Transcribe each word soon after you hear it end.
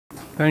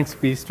Thanks,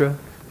 Bistra.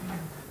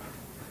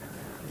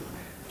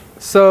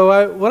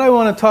 So what I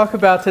want to talk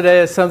about today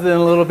is something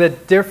a little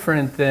bit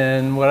different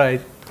than what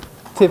I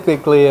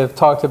typically have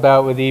talked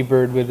about with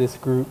eBird with this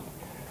group.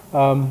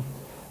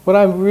 What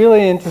I'm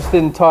really interested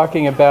in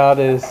talking about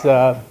is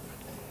the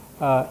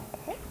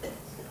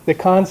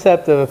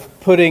concept of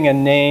putting a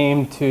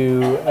name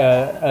to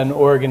an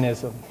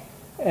organism.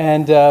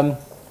 And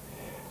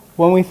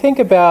when we think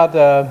about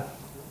the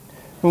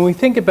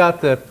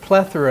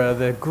plethora,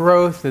 the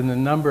growth and the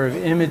number of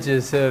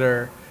images that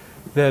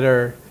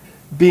are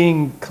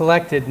being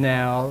collected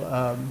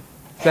now,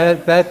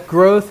 that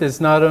growth is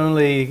not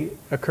only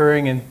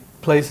occurring in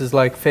places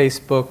like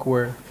Facebook,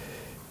 where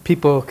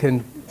people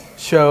can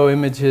show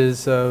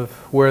images of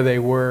where they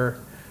were,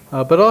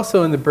 but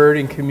also in the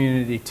birding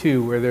community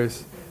too, where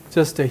there's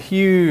just a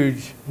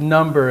huge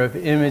number of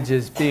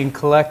images being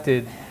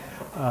collected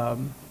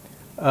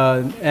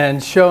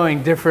and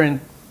showing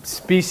different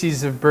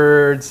species of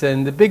birds.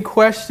 And the big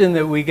question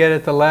that we get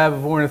at the Lab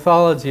of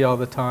Ornithology all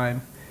the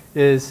time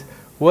is,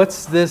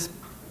 what's this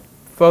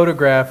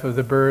photograph of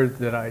the bird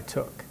that I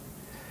took?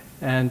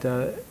 And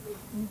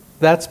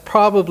that's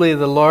probably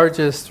the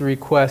largest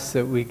request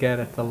that we get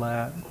at the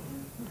lab.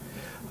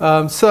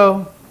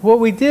 So what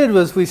we did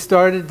was we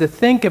started to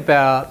think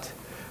about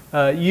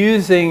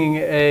using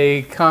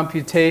a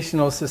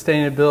computational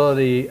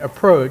sustainability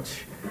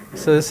approach.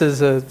 So this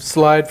is a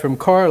slide from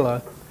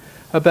Carla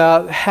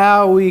about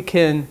how we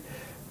can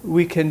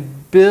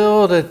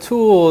build a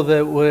tool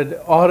that would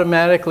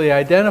automatically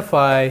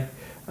identify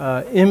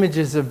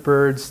images of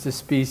birds to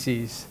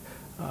species.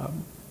 To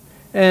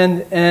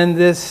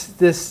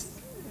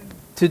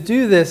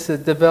do this,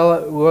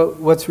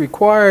 what's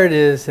required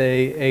is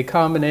a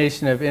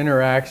combination of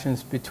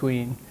interactions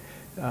between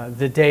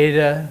the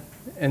data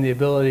and the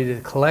ability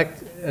to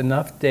collect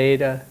enough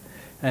data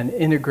and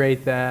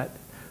integrate that,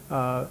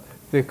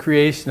 the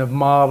creation of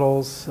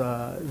models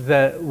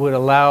that would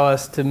allow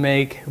us to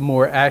make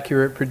more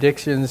accurate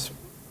predictions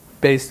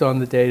based on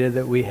the data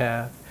that we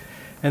have,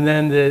 and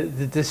then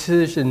the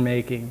decision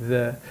making,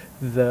 the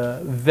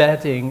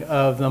vetting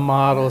of the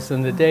models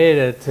and the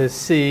data to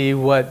see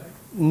what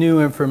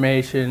new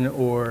information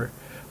or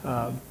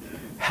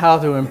how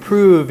to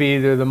improve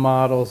either the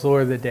models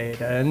or the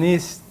data. And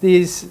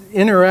these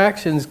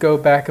interactions go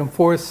back and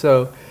forth,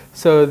 so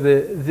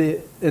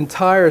the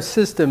entire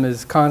system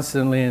is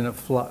constantly in a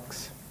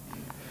flux.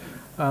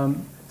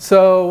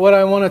 So what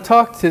I want to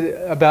talk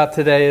about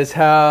today is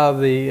how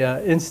the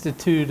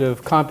Institute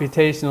of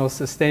Computational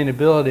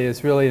Sustainability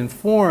has really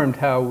informed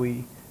how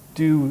we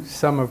do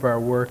some of our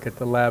work at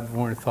the Lab of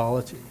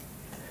Ornithology.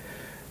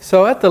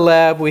 So at the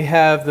lab we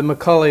have the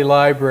Macaulay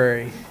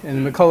Library, and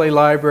the Macaulay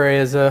Library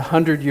is a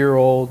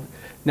 100-year-old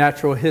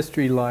natural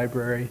history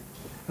library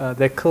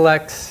that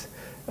collects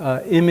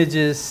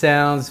images,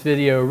 sounds,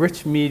 video,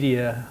 rich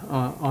media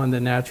on the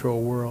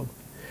natural world.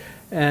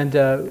 And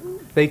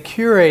they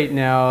curate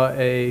now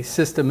a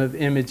system of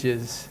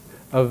images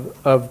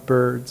of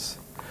birds.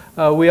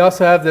 We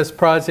also have this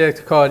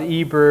project called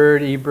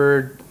eBird.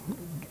 eBird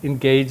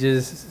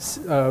engages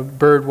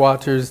bird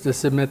watchers to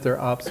submit their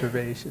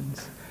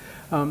observations.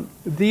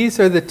 These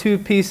are the two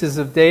pieces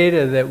of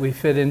data that we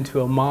fit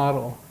into a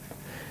model.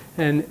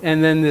 And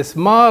then this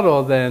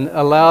model then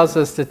allows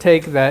us to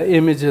take that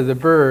image of the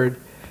bird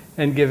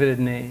and give it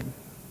a name.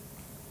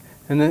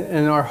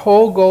 And our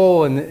whole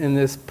goal in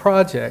this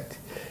project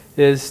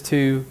is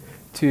to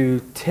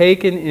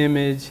take an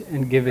image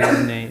and give it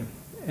a name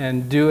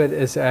and do it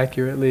as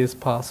accurately as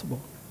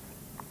possible.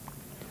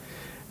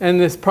 And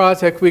this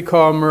project we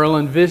call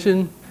Merlin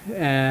Vision,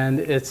 and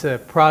it's a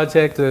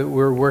project that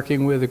we're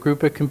working with a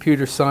group of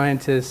computer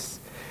scientists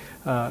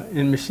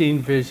in machine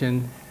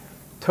vision,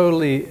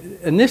 totally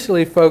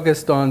initially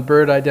focused on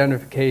bird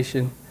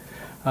identification.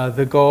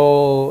 The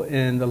goal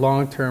in the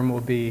long term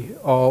will be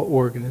all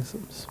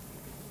organisms.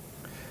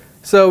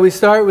 So we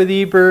start with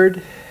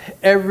eBird.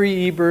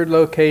 Every eBird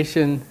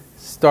location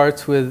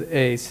starts with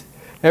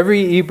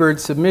every eBird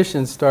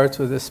submission starts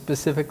with a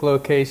specific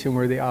location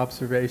where the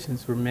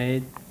observations were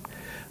made.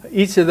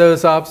 Each of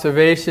those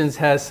observations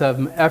has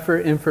some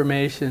effort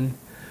information,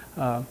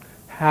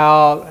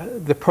 how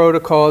the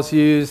protocols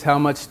used, how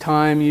much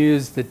time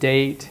used, the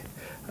date,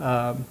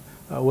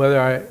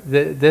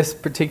 this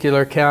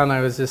particular count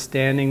I was just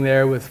standing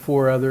there with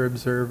 4 other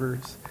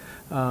observers,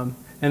 and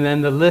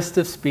then the list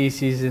of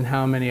species and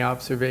how many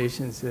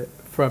observations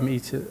from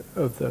each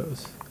of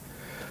those.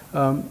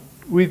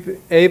 We've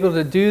been able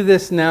to do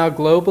this now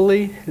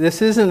globally.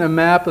 This isn't a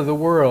map of the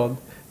world.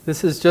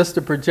 This is just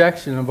a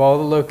projection of all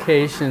the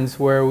locations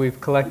where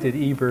we've collected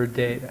eBird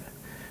data.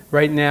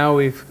 Right now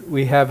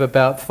we have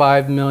about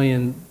 5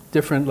 million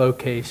different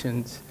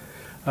locations.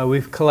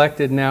 We've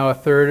collected now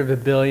 1/3 of a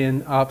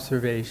billion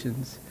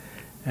observations.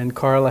 And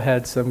Carla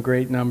had some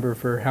great number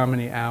for how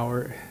many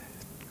hours?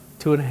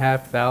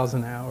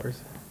 2,500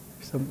 hours.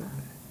 Some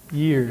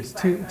years.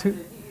 Okay.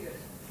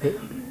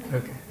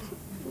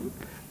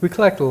 We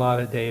collect a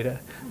lot of data.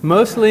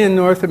 Mostly in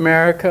North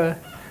America,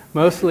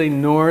 mostly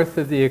north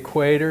of the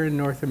equator in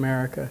North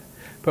America,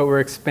 but we're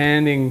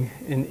expanding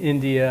in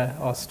India,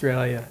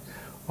 Australia,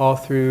 all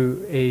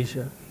through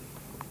Asia.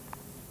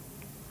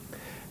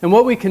 And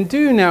what we can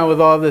do now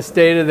with all this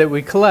data that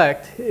we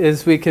collect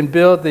is we can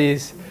build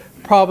these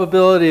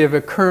probability of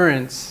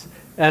occurrence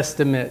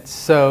estimates.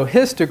 So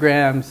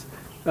histograms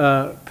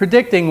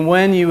predicting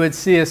when you would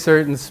see a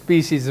certain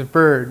species of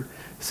bird.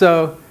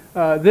 So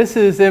this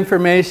is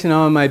information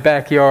on my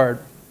backyard.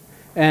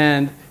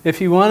 And if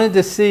you wanted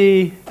to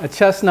see a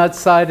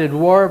chestnut-sided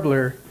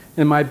warbler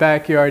in my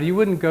backyard, you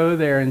wouldn't go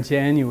there in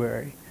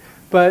January.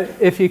 But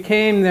if you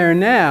came there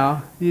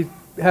now, you'd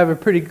have a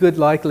pretty good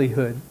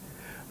likelihood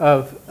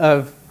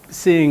of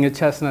seeing a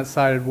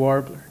chestnut-sided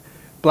warbler.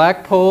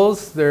 Black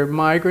poles, they're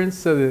migrants,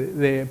 so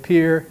they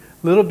appear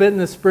a little bit in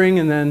the spring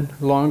and then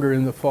longer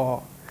in the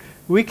fall.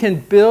 We can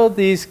build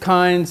these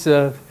kinds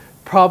of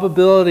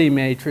probability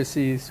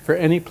matrices for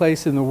any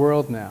place in the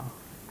world now.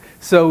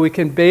 So we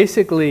can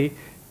basically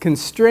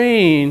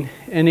constrain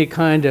any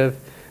kind of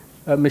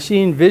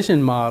machine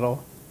vision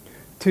model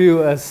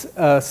to a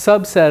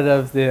subset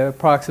of the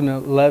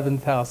approximate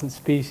 11,000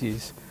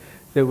 species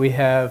that we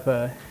have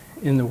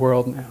in the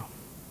world now.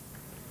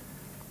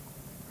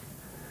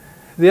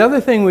 The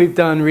other thing we've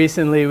done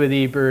recently with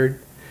eBird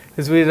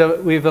is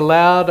we've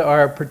allowed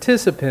our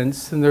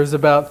participants, and there's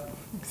about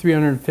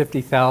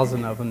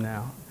 350,000 of them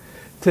now,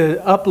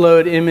 to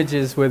upload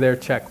images with their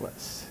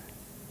checklists.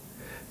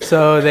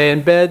 So they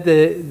embed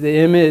the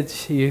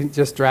image, you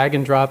just drag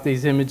and drop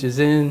these images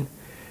in.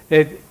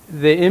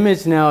 The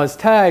image now is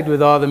tagged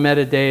with all the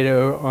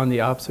metadata on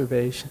the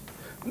observation.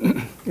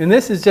 And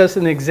this is just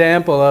an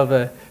example of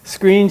a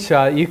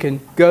screenshot. You can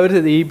go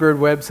to the eBird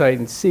website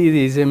and see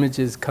these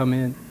images come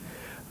in.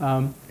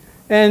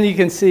 And you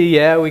can see,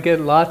 yeah, we get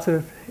lots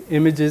of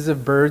images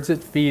of birds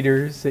at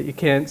feeders that you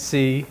can't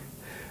see,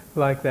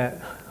 like that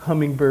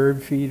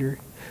hummingbird feeder.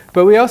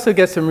 But we also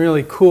get some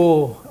really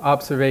cool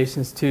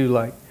observations too,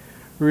 like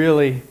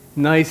really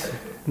nice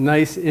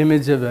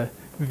image of a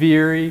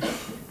veery.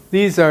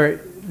 These are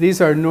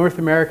North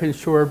American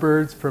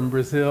shorebirds from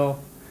Brazil.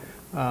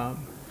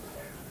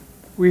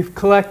 We've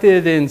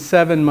collected in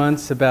 7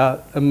 months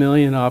about 1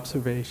 million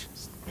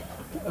observations,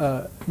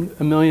 1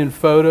 million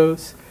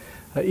photos,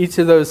 each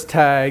of those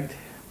tagged.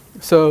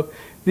 So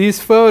these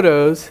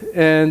photos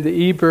and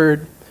the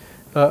eBird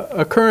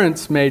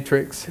occurrence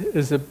matrix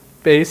is the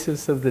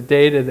basis of the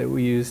data that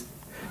we use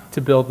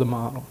to build the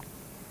model.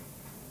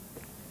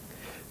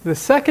 The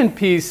second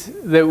piece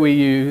that we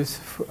use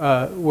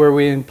where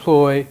we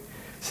employ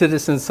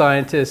citizen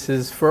scientists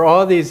is for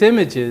all these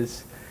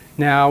images.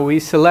 Now we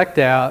select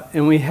out,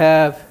 and we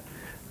have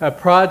a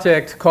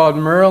project called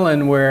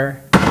Merlin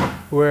where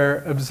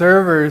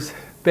observers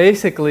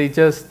basically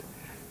just,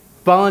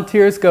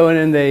 volunteers go in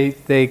and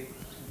they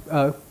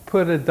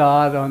put a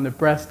dot on the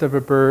breast of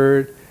a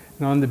bird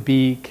and on the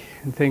beak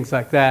and things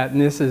like that. And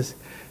this is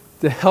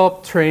to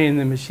help train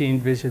the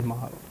machine vision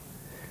model.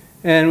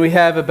 And we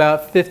have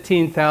about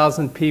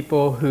 15,000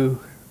 people who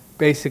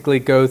basically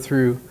go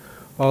through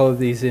all of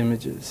these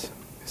images.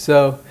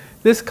 So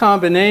this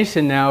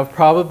combination now of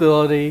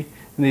probability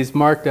and these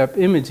marked up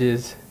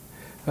images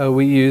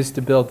we use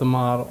to build the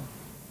model.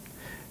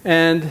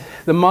 And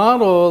the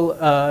model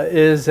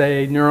is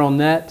a neural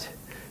net.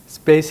 It's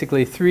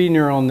basically 3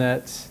 neural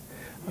nets.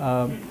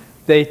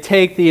 They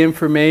take the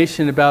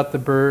information about the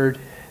bird,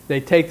 they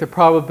take the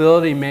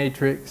probability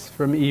matrix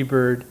from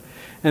eBird,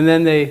 and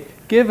then they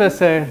give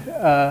us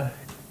a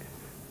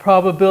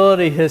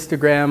probability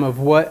histogram of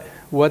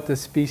what the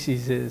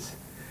species is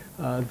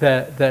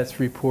that's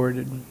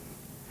reported.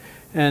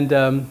 And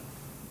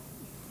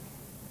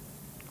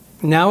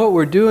now what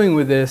we're doing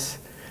with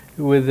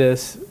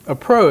this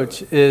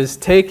approach is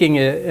taking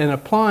it and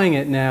applying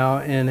it now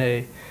in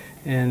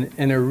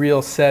a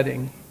real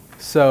setting.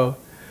 So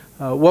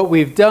what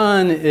we've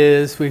done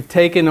is we've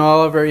taken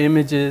all of our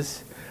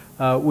images,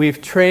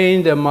 we've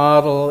trained a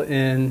model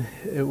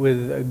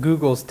with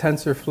Google's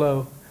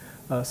TensorFlow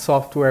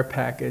software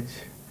package.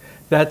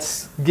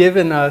 That's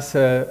given us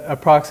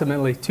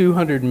approximately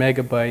 200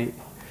 megabyte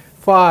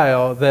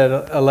file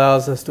that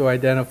allows us to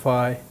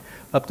identify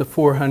up to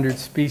 400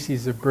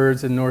 species of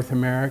birds in North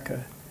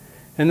America.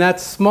 And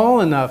that's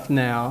small enough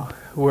now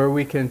where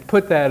we can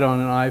put that on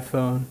an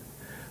iPhone,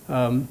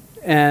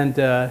 and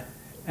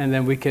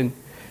then we can.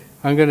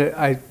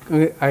 I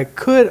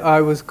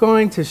was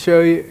going to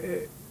show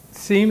you.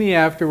 See me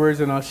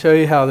afterwards, and I'll show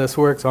you how this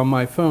works on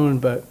my phone.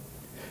 But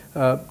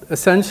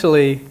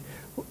essentially,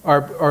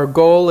 our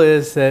goal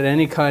is that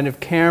any kind of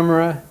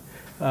camera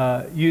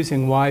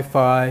using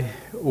Wi-Fi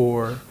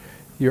or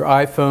your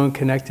iPhone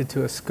connected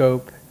to a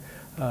scope,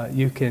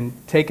 you can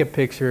take a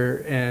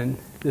picture and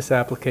this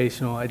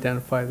application will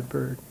identify the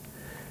bird.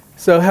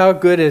 So how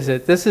good is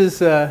it? This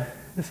is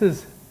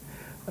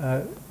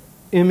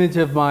image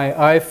of my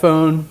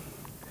iPhone.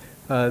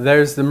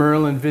 There's the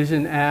Merlin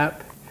Vision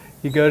app.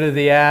 You go to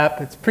the app.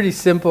 It's pretty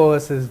simple.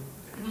 This is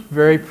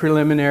very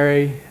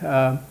preliminary.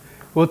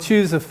 We'll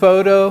choose a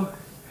photo.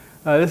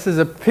 This is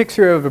a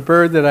picture of a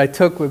bird that I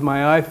took with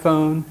my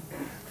iPhone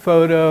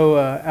photo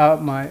out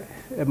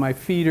at my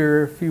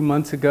feeder a few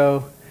months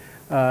ago.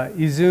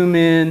 You zoom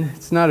in,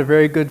 it's not a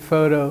very good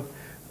photo,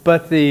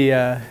 but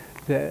the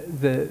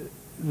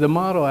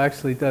model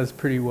actually does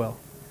pretty well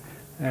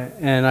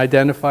and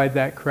identified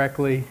that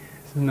correctly.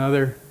 It's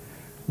another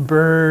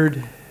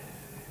bird,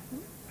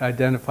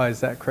 identifies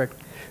that correctly.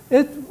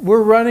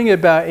 We're running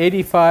about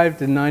 85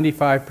 to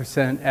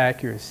 95%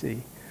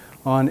 accuracy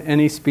on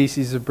any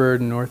species of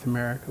bird in North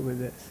America with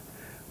this.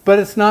 But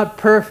it's not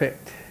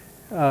perfect.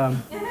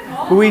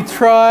 We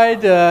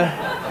tried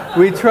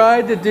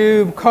to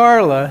do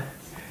Carla,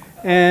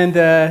 and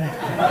it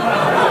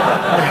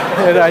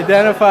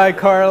identified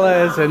Carla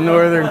as a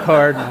northern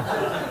cardinal.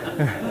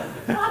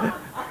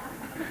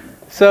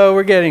 So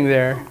we're getting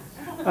there.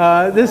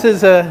 This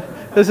is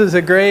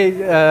a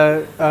great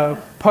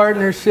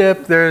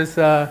partnership. There's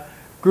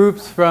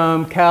groups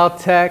from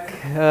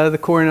Caltech, the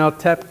Cornell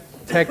Tech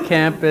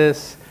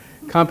campus,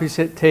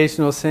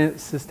 Computational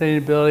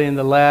Sustainability in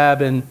the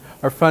lab, and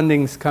our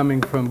funding's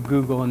coming from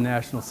Google and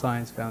National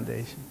Science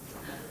Foundation.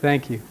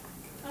 Thank you.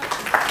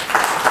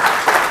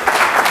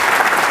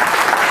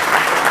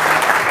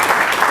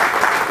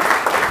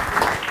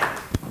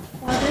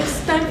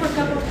 There's time for a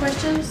couple of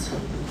questions.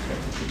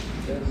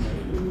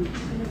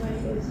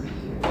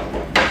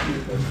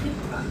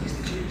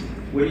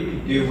 What do you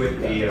do with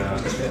the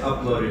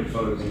uploaded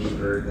photos in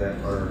eBird that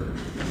are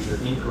either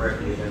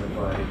incorrectly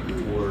identified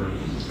or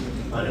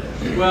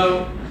unidentified?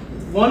 Well,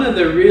 one of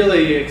the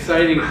really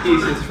exciting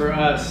pieces for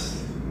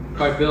us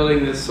by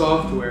building this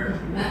software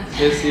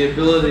is the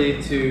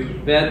ability to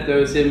vet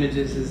those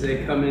images as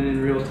they come in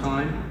real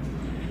time.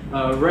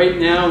 Right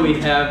now we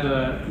have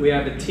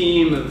a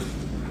team of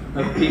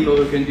people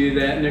who can do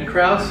that, and a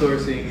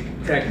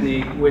crowdsourcing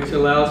technique which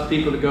allows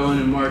people to go in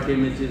and mark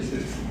images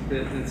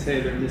and say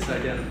they're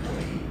misidentified.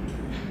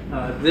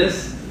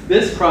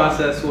 This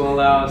process will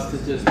allow us to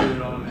just do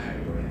it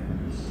automatically.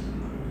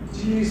 Do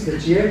you use the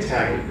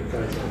geotagging for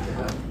photos to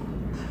help?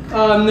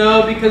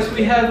 No, because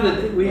we have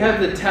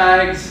the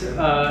tags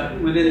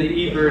within the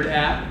eBird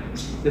app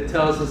that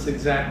tells us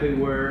exactly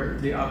where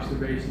the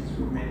observations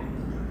were made.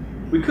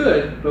 We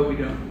could, but we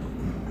don't.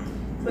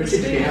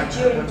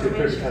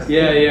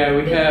 Yeah,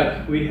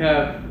 we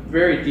have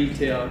very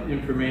detailed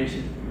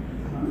information.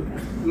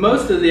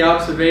 Most of the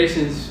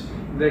observations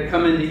that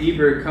come into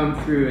eBird come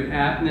through an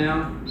app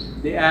now.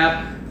 The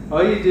app,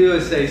 all you do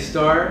is say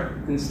start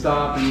and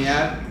stop, and the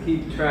app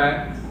keeps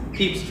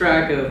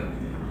track of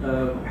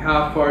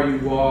how far you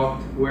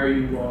walked, where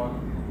you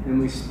walked,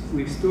 and we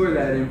store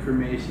that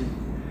information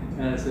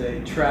as a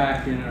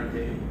track in our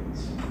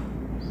database.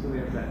 So we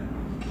have that.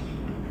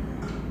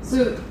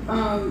 So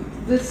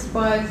this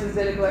buys this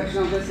data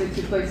collection obviously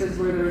to places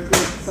where there's no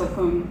cell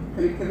phone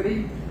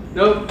connectivity?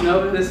 Nope,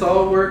 this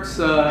all works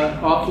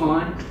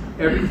offline.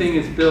 Everything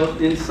is built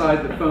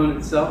inside the phone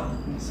itself,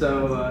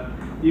 so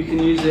you can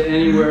use it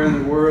anywhere in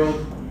the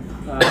world.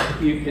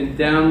 You can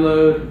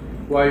download,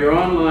 while you're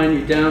online,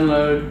 you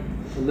download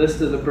a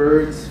list of the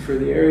birds for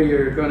the area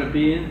you're going to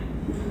be in,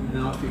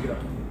 and off you go.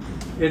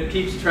 It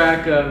keeps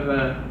track of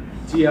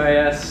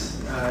GIS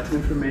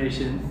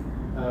information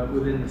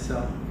within the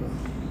cell phone.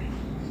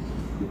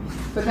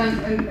 But then,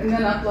 and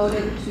then upload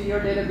it to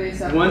your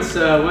database after?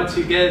 Once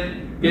you get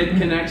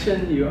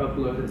connection, you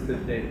upload it to the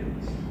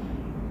database.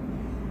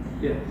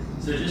 Yes.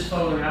 So just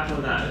following up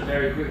on that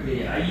very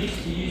quickly, I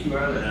used to use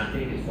Merlin, and I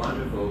think it's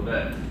wonderful,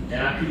 but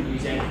then I couldn't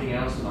use anything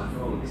else on my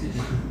phone because it's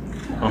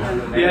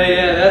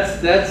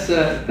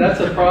that's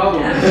a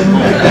problem.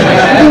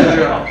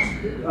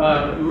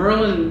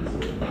 Merlin,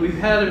 we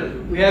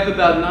have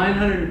about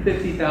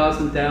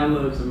 950,000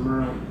 downloads of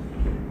Merlin.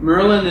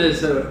 Merlin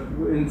is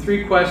in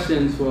 3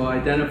 questions will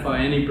identify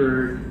any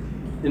bird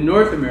in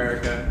North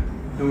America,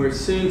 and we're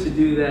soon to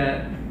do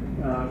that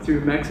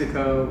through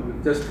Mexico.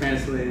 We've just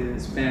translated it in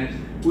Spanish.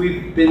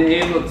 We've been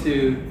able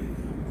to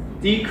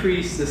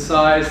decrease the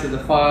size of the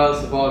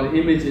files of all the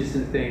images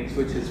and things,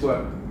 which is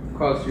what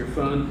caused your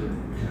phone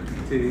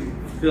to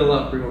fill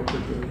up real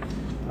quickly.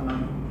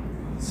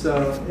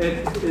 So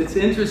it's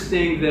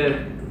interesting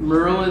that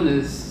Merlin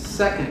is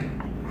second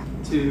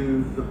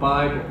to the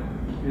Bible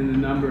in the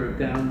number of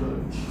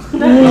downloads.